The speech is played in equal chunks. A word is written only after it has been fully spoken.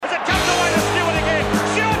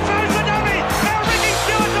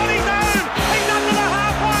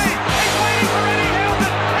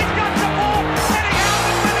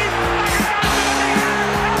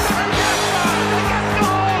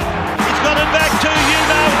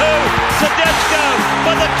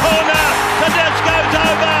corner. Tedesco's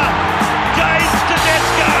over. James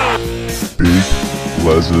Tedesco. Big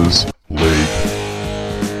Les's League.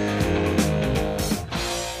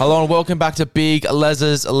 Hello and welcome back to Big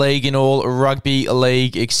Les's League in all rugby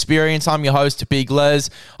league experience. I'm your host, Big Les.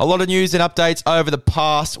 A lot of news and updates over the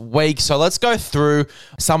past week, so let's go through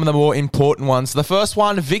some of the more important ones. The first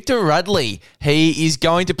one, Victor Radley. He is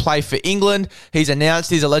going to play for England. He's announced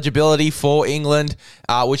his eligibility for England,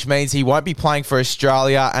 which means he won't be playing for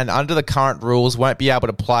Australia and under the current rules won't be able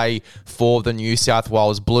to play for the New South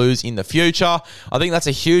Wales Blues in the future. I think that's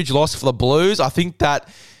a huge loss for the Blues. I think that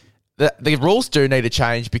the rules do need to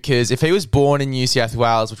change because if he was born in New South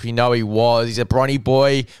Wales, which we know he was, he's a Bronny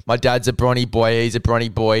boy. My dad's a Bronny boy. He's a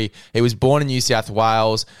Bronny boy. He was born in New South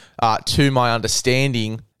Wales, to my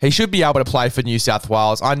understanding. He should be able to play for New South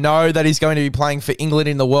Wales. I know that he's going to be playing for England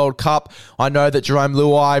in the World Cup. I know that Jerome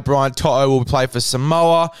Luai, Brian Toto will play for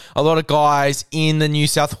Samoa. A lot of guys in the New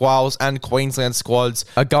South Wales and Queensland squads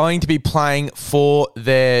are going to be playing for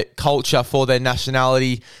their culture, for their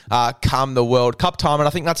nationality, come the World Cup time. And I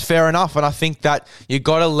think that's fair enough. And I think that you've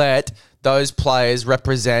got to let those players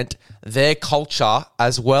represent their culture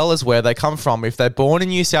as well as where they come from. If they're born in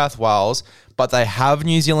New South Wales, but they have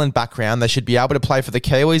New Zealand background, they should be able to play for the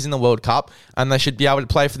Kiwis in the World Cup and they should be able to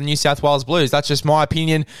play for the New South Wales Blues. That's just my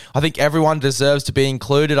opinion. I think everyone deserves to be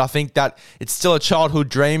included. I think that it's still a childhood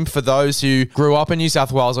dream for those who grew up in New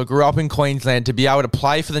South Wales or grew up in Queensland to be able to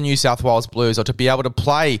play for the New South Wales Blues or to be able to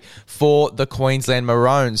play for the Queensland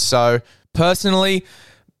Maroons. So personally,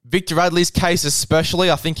 Victor Radley's case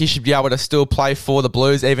especially, I think he should be able to still play for the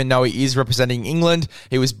Blues even though he is representing England.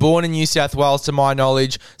 He was born in New South Wales to my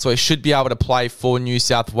knowledge, so he should be able to play for New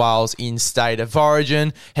South Wales in State of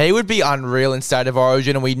Origin. He would be unreal in State of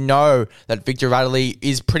Origin, and we know that Victor Radley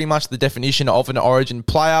is pretty much the definition of an Origin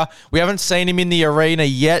player. We haven't seen him in the arena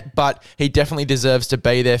yet, but he definitely deserves to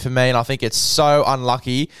be there for me, and I think it's so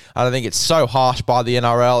unlucky, and I think it's so harsh by the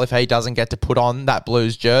NRL if he doesn't get to put on that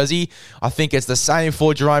Blues jersey. I think it's the same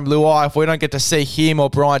for Jerome Luai. If we don't get to see him or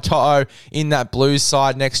Brian Toto in that Blues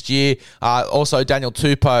side next year, also Daniel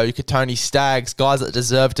Tupou, Katoni Staggs, guys that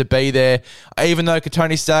deserve to be there. Even though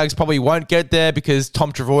Katoni Staggs probably won't get there because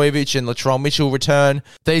Tom Trbojevic and Latrell Mitchell return,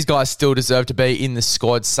 these guys still deserve to be in the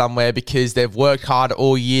squad somewhere because they've worked hard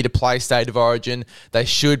all year to play State of Origin. They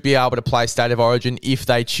should be able to play State of Origin if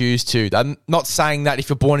they choose to. I'm not saying that if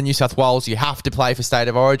you're born in New South Wales, you have to play for State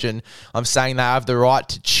of Origin. I'm saying they have the right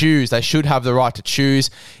to choose. They should have the right to choose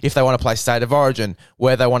if they want to play State of Origin,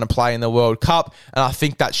 where they want to play in the World Cup. And I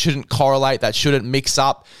think that shouldn't correlate, that shouldn't mix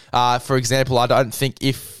up. For example, I don't think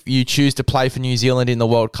if you choose to play for New Zealand in the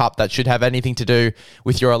World Cup, that should have anything to do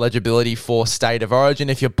with your eligibility for State of Origin.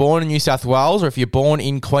 If you're born in New South Wales or if you're born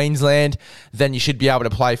in Queensland, then you should be able to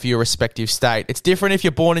play for your respective state. It's different if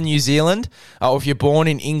you're born in New Zealand or if you're born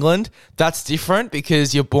in England. That's different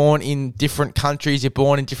because you're born in different countries, you're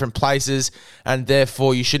born in different places, and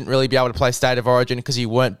therefore you shouldn't really be able to play State of Origin because you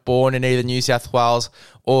weren't born in either New South Wales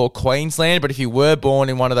or Queensland. But if you were born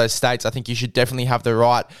in one of those states, I think you should definitely have the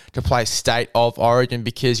right to play State of Origin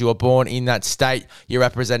because you were born in that state, you're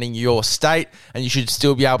representing your state, and you should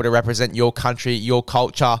still be able to represent your country, your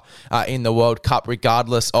culture in the World Cup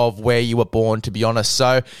regardless of where you were born, to be honest.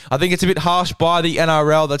 So I think it's a bit harsh by the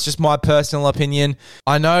NRL. That's just my personal opinion.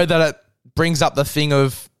 I know that it brings up the thing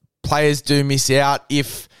of players do miss out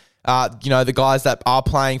if the guys that are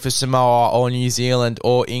playing for Samoa or New Zealand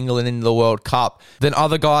or England in the World Cup, then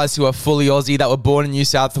other guys who are fully Aussie that were born in New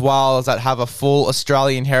South Wales that have a full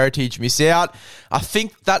Australian heritage miss out. I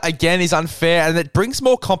think that, again, is unfair and it brings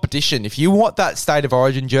more competition. If you want that State of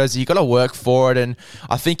Origin jersey, you've got to work for it. And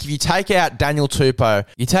I think if you take out Daniel Tupou,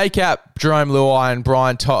 you take out Jerome Luai and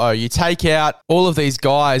Brian Toto, you take out all of these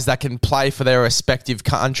guys that can play for their respective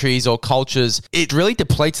countries or cultures, it really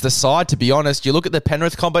depletes the side, to be honest. You look at the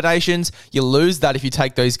Penrith combinations, you lose that if you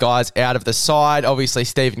take those guys out of the side. Obviously,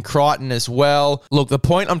 Stephen Crichton as well. Look, the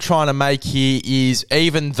point I'm trying to make here is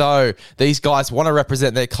even though these guys want to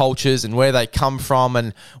represent their cultures and where they come from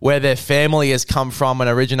and where their family has come from and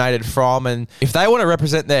originated from, and if they want to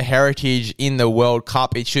represent their heritage in the World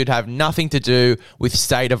Cup, it should have nothing to do with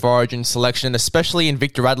State of Origin selection, especially in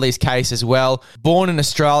Victor Radley's case as well. Born in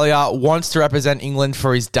Australia, wants to represent England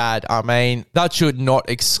for his dad. I mean, that should not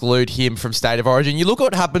exclude him from State of Origin. You look at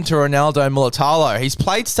what happened happened to Ronaldo Mulitalo? He's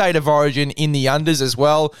played State of Origin in the unders as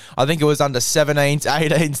well. I think it was under 17s,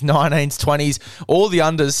 18s, 19s, 20s, all the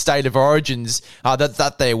unders State of Origins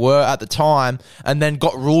that they were at the time, and then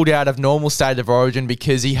got ruled out of normal State of Origin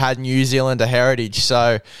because he had New Zealander heritage.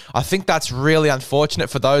 So I think that's really unfortunate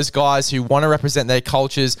for those guys who want to represent their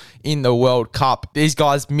cultures in the World Cup. These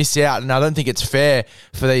guys miss out, and I don't think it's fair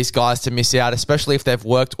for these guys to miss out, especially if they've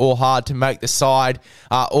worked all hard to make the side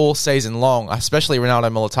all season long, especially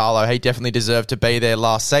Ronaldo Mulitalo. He definitely deserved to be there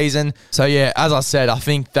last season. So yeah, as I said, I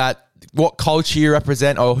think that what culture you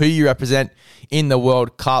represent or who you represent in the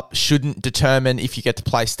World Cup shouldn't determine if you get to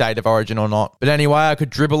play State of Origin or not. But anyway, I could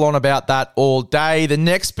dribble on about that all day. The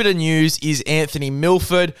next bit of news is Anthony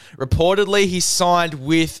Milford. Reportedly, he signed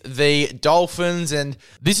with the Dolphins, and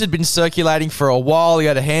this had been circulating for a while. He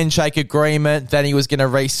had a handshake agreement, then he was going to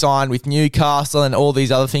re-sign with Newcastle, and all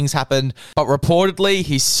these other things happened. But reportedly,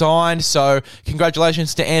 he signed, so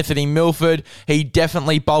congratulations to Anthony Milford. He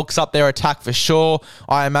definitely bulks up their attack for sure.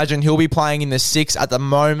 I imagine he'll be playing in the 6 at the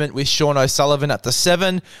moment with Sean O'Sullivan at the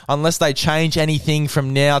 7, unless they change anything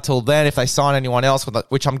from now till then. If they sign anyone else,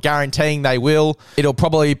 which I'm guaranteeing they will, it'll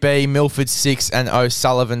probably be Milford 6 and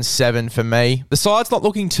O'Sullivan 7 for me. The side's not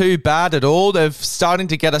looking too bad at all. They're starting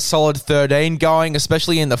to get a solid 13 going,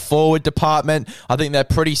 especially in the forward department. I think they're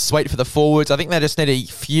pretty sweet for the forwards. I think they just need a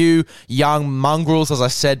few young mongrels, as I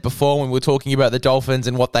said before when we were talking about the Dolphins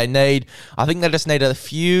and what they need. I think they just need a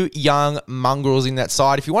few young mongrels in that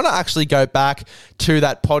side. If you want to actually go back to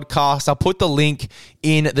that podcast, I'll put the link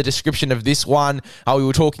in the description of this one. We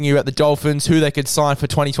were talking about the Dolphins, who they could sign for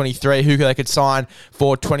 2023, who they could sign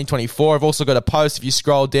for 2024. I've also got a post, if you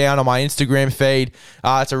scroll down on my Instagram feed.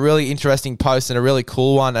 It's a really interesting post and a really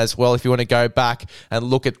cool one as well if you want to go back and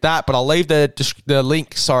look at that. But I'll leave the link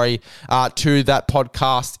to that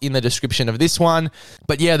podcast in the description of this one.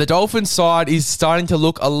 But yeah, the Dolphins side is starting to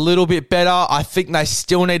look a little bit better. I think they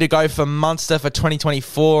still need to go for Munster for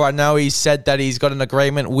 2024. I know he said that he's got an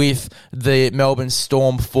agreement with the Melbourne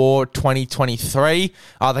Storm for 2023.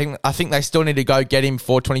 I think they still need to go get him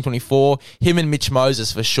for 2024. Him and Mitch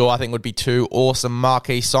Moses for sure, I think would be two awesome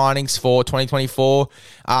marquee signings for 2024.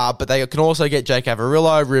 But they can also get Jake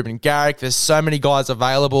Averillo, Ruben Garrick. There's so many guys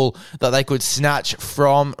available that they could snatch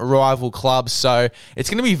from rival clubs. So it's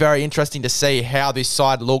going to be very interesting to see how this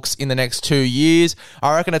side looks in the next 2 years.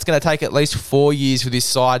 I reckon it's going to take at least 4 years for this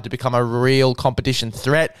side to become a real competition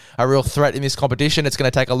threat, a real threat in this competition. It's going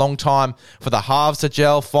to take a long time for the halves to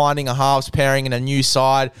gel, finding a halves pairing in a new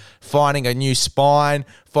side, finding a new spine,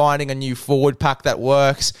 finding a new forward pack that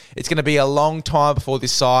works. It's going to be a long time before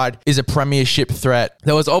this side is a premiership threat.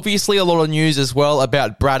 There was obviously a lot of news as well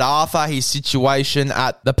about Brad Arthur, his situation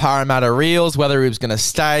at the Parramatta Reels, whether he was going to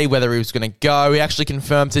stay, whether he was going to go. He actually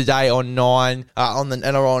confirmed today on the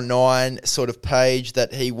NRL 9 sort of page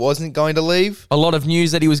that he wasn't going to leave. A lot of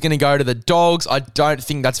news that he was going to go to the Dogs. I don't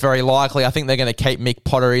think that's very likely. I think they're going to keep Mick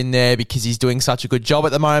Potter in there because he's doing such a good job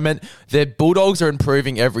at the moment. Their Bulldogs are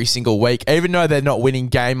improving every single week, even though they're not winning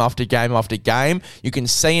game after game after game. You can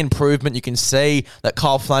see improvement. You can see that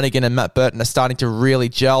Kyle Flanagan and Matt Burton are starting to really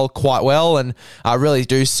gel quite well and really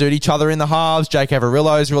do suit each other in the halves. Jake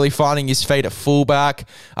Averillo is really finding his feet at fullback.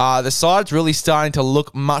 The side's really starting to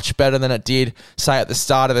look much better than it did, say, at the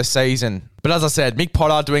start of the season. But as I said, Mick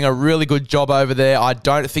Potter doing a really good job over there. I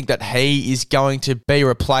don't think that he is going to be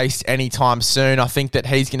replaced anytime soon. I think that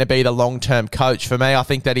he's going to be the long-term coach for me. I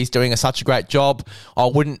think that he's doing such a great job. I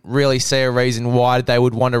wouldn't really see a reason why they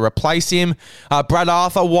would want to replace him. Brad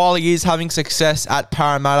Arthur, while he is having success at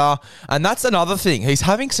Parramatta, and that's another thing, he's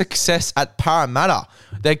having success at Parramatta.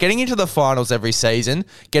 They're getting into the finals every season,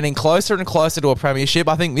 getting closer and closer to a premiership.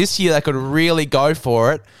 I think this year they could really go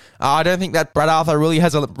for it. I don't think that Brad Arthur really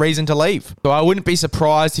has a reason to leave. So I wouldn't be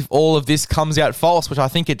surprised if all of this comes out false, which I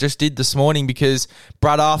think it just did this morning because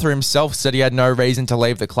Brad Arthur himself said he had no reason to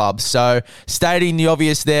leave the club. So stating the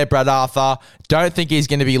obvious there, Brad Arthur, don't think he's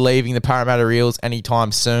going to be leaving the Parramatta Reels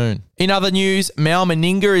anytime soon. In other news, Mal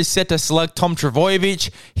Meninga is set to select Tom Trbojevic.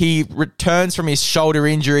 He returns from his shoulder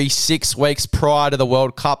injury 6 weeks prior to the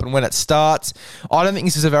World Cup and when it starts. I don't think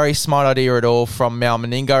this is a very smart idea at all from Mal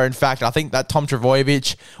Meninga. In fact, I think that Tom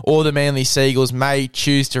Trbojevic or the Manly Seagulls may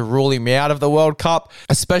choose to rule him out of the World Cup,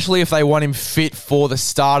 especially if they want him fit for the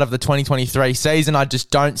start of the 2023 season. I just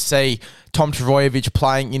don't see Tom Trbojevic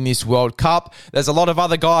playing in this World Cup. There's a lot of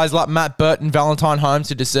other guys like Matt Burton, Valentine Holmes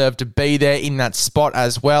who deserve to be there in that spot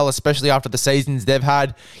as well, especially after the seasons they've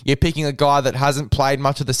had. You're picking a guy that hasn't played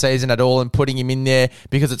much of the season at all and putting him in there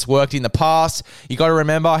because it's worked in the past. You got to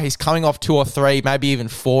remember, he's coming off 2 or 3, maybe even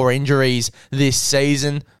 4 injuries this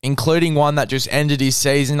season, including one that just ended his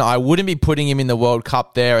season. I wouldn't be putting him in the World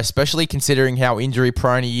Cup there, especially considering how injury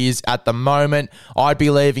prone he is at the moment. I'd be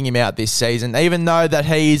leaving him out this season, even though that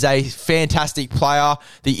he is a fantastic player.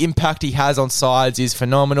 The impact he has on sides is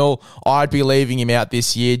phenomenal. I'd be leaving him out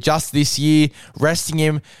this year, just this year, resting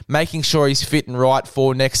him, making sure he's fit and right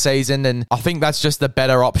for next season, and I think that's just the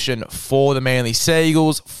better option for the Manly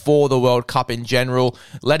Seagulls, for the World Cup in general.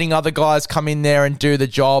 Letting other guys come in there and do the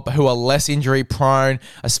job who are less injury prone,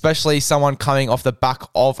 especially someone coming off the back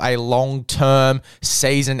of a long-term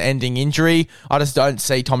season-ending injury. I just don't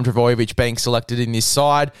see Tom Trbojevic being selected in this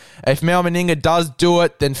side. If Mal Meninga does do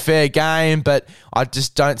it, then fair game, but I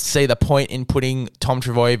just don't see the point in putting Tom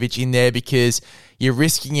Trbojevic in there because you're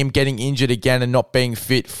risking him getting injured again and not being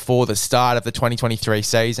fit for the start of the 2023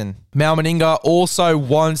 season. Mal Meninga also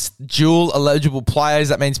wants dual eligible players.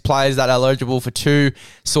 That means players that are eligible for 2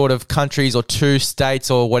 sort of countries or 2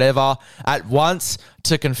 states or whatever at once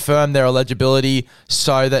to confirm their eligibility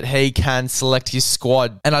so that he can select his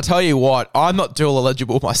squad. And I tell you what, I'm not dual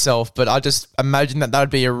eligible myself, but I just imagine that would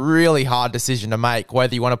be a really hard decision to make,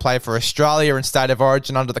 whether you want to play for Australia and State of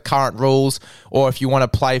Origin under the current rules, or if you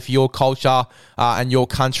want to play for your culture and your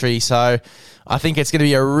country. So I think it's going to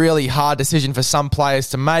be a really hard decision for some players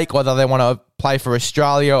to make, whether they want to play for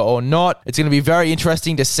Australia or not. It's going to be very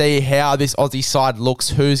interesting to see how this Aussie side looks,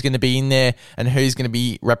 who's going to be in there and who's going to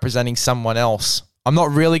be representing someone else. I'm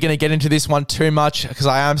not really going to get into this one too much because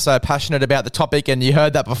I am so passionate about the topic, and you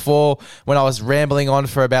heard that before when I was rambling on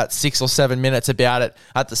for about 6 or 7 minutes about it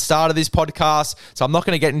at the start of this podcast. So I'm not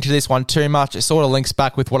going to get into this one too much. It sort of links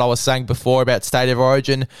back with what I was saying before about State of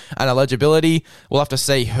Origin and eligibility. We'll have to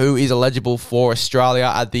see who is eligible for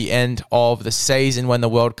Australia at the end of the season when the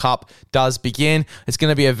World Cup does begin. It's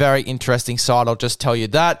going to be a very interesting side, I'll just tell you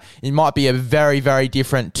that. It might be a very, very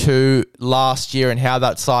different to last year and how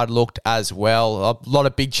that side looked as well. A lot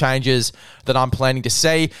of big changes that I'm planning to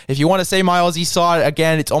see. If you want to see my Aussie side,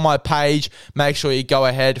 again, it's on my page. Make sure you go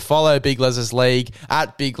ahead, follow Big Les's League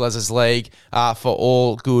at Big Les's League for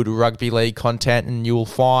all good rugby league content, and you will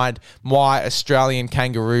find my Australian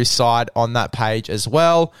Kangaroo side on that page as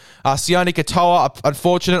well. Sione Katoa,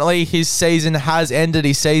 unfortunately, his season has ended.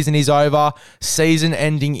 His season is over.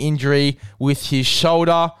 Season-ending injury with his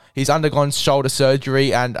shoulder. He's undergone shoulder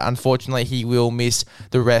surgery, and unfortunately, he will miss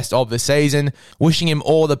the rest of the season. Wishing him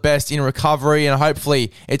all the best in recovery, and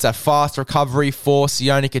hopefully it's a fast recovery for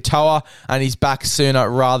Sione Katoa, and he's back sooner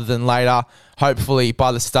rather than later. Hopefully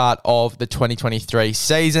by the start of the 2023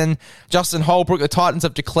 season. Justin Holbrook, the Titans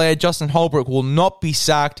have declared Justin Holbrook will not be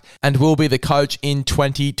sacked and will be the coach in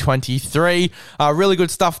 2023. Really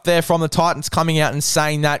good stuff there from the Titans coming out and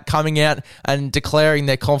saying that, coming out and declaring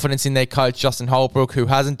their confidence in their coach, Justin Holbrook, who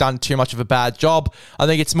hasn't done too much of a bad job. I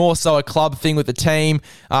think it's more so a club thing with the team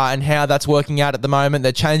and how that's working out at the moment.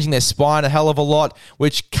 They're changing their spine a hell of a lot,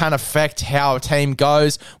 which can affect how a team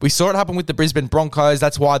goes. We saw it happen with the Brisbane Broncos.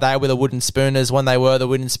 That's why they were the wooden spoon when they were the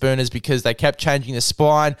wooden spooners, because they kept changing the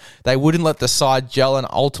spine. They wouldn't let the side gel, and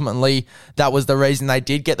ultimately that was the reason they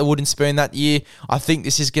did get the wooden spoon that year. I think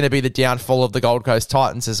this is going to be the downfall of the Gold Coast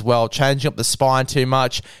Titans as well. Changing up the spine too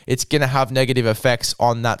much, it's going to have negative effects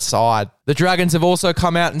on that side. The Dragons have also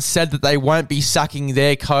come out and said that they won't be sacking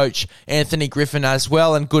their coach, Anthony Griffin, as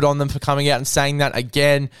well, and good on them for coming out and saying that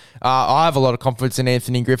again. I have a lot of confidence in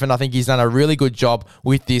Anthony Griffin. I think he's done a really good job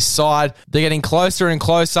with this side. They're getting closer and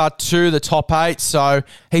closer to the top 8, so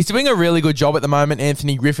he's doing a really good job at the moment,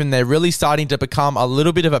 Anthony Griffin. They're really starting to become a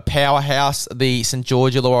little bit of a powerhouse, the St.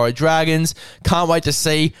 George Illawarra Dragons. Can't wait to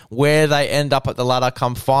see where they end up at the ladder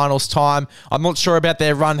come finals time. I'm not sure about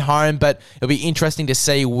their run home, but it'll be interesting to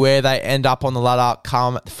see where they end up on the ladder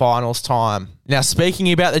come finals time. Now,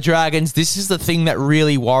 speaking about the Dragons, this is the thing that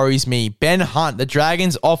really worries me. Ben Hunt, the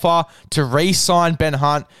Dragons offer to re-sign Ben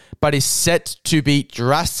Hunt, but is set to be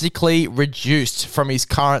drastically reduced from his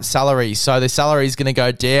current salary. So the salary is going to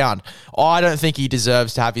go down. I don't think he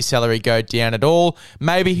deserves to have his salary go down at all.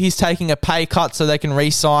 Maybe he's taking a pay cut so they can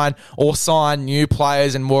re-sign or sign new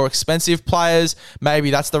players and more expensive players.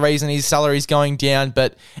 Maybe that's the reason his salary is going down.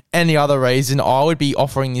 But any other reason, I would be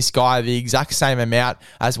offering this guy the exact same amount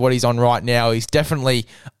as what he's on right now. He's definitely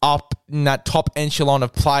up in that top echelon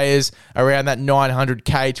of players around that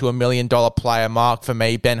 $900K to $1 million player mark for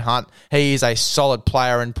me. Ben Hunt, he is a solid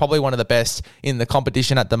player and probably one of the best in the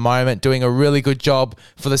competition at the moment, doing a really good job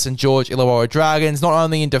for the St. George Illawarra Dragons, not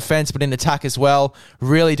only in defence but in attack as well.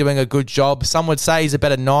 Really doing a good job. Some would say he's a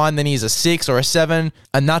better 9 than he's a 6 or a 7,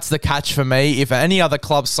 and that's the catch for me. If any other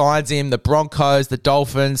club signs him, the Broncos, the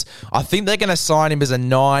Dolphins, I think they're going to sign him as a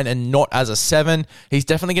 9 and not as a 7. He's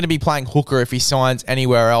definitely going to be playing hooker if he signs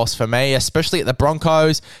anywhere else for me, especially at the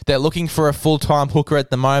Broncos. They're looking for a full-time hooker at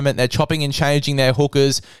the moment. They're chopping and changing their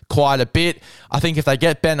hookers quite a bit. I think if they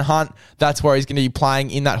get Ben Hunt, that's where he's going to be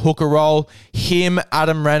playing in that hooker role. Him,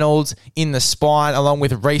 Adam Reynolds in the spine, along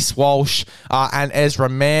with Reece Walsh and Ezra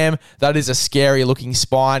Mam. That is a scary-looking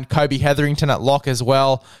spine. Kobe Hetherington at lock as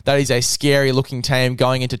well. That is a scary-looking team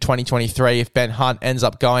going into 2023 if Ben Hunt ends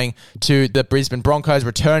up going to the Brisbane Broncos,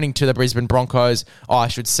 returning to the Brisbane Broncos, I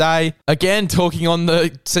should say. Again, talking on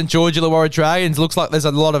the St. George Illawarra Dragons, looks like there's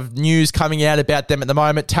a lot of news coming out about them at the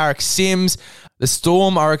moment. Tariq Sims, the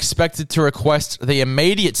Storm are expected to request the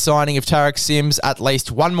immediate signing of Tariq Sims at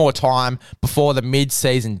least one more time before the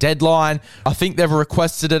mid-season deadline. I think they've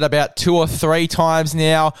requested it about 2 or 3 times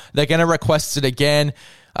now. They're going to request it again.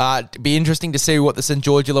 It'd be interesting to see what the St.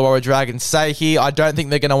 George Illawarra Dragons say here. I don't think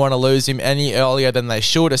they're going to want to lose him any earlier than they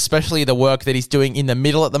should, especially the work that he's doing in the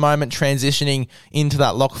middle at the moment, transitioning into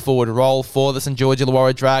that lock forward role for the St. George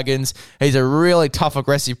Illawarra Dragons. He's a really tough,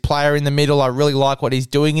 aggressive player in the middle. I really like what he's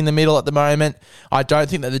doing in the middle at the moment. I don't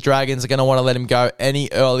think that the Dragons are going to want to let him go any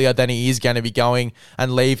earlier than he is going to be going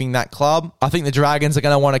and leaving that club. I think the Dragons are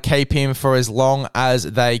going to want to keep him for as long as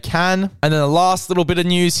they can. And then the last little bit of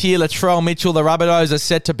news here, Latrell Mitchell, the Rabbitohs are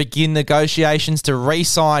set to begin negotiations to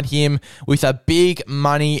re-sign him with a big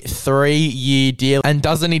money 3-year deal. And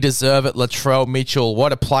doesn't he deserve it, Latrell Mitchell?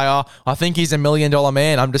 What a player. I think he's $1 million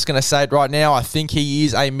man. I'm just going to say it right now. I think he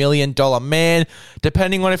is $1 million man.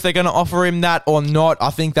 Depending on if they're going to offer him that or not,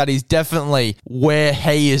 I think that is definitely where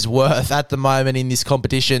he is worth at the moment in this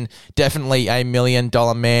competition. Definitely $1 million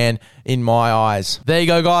man in my eyes. There you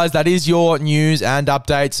go, guys. That is your news and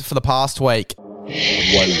updates for the past week.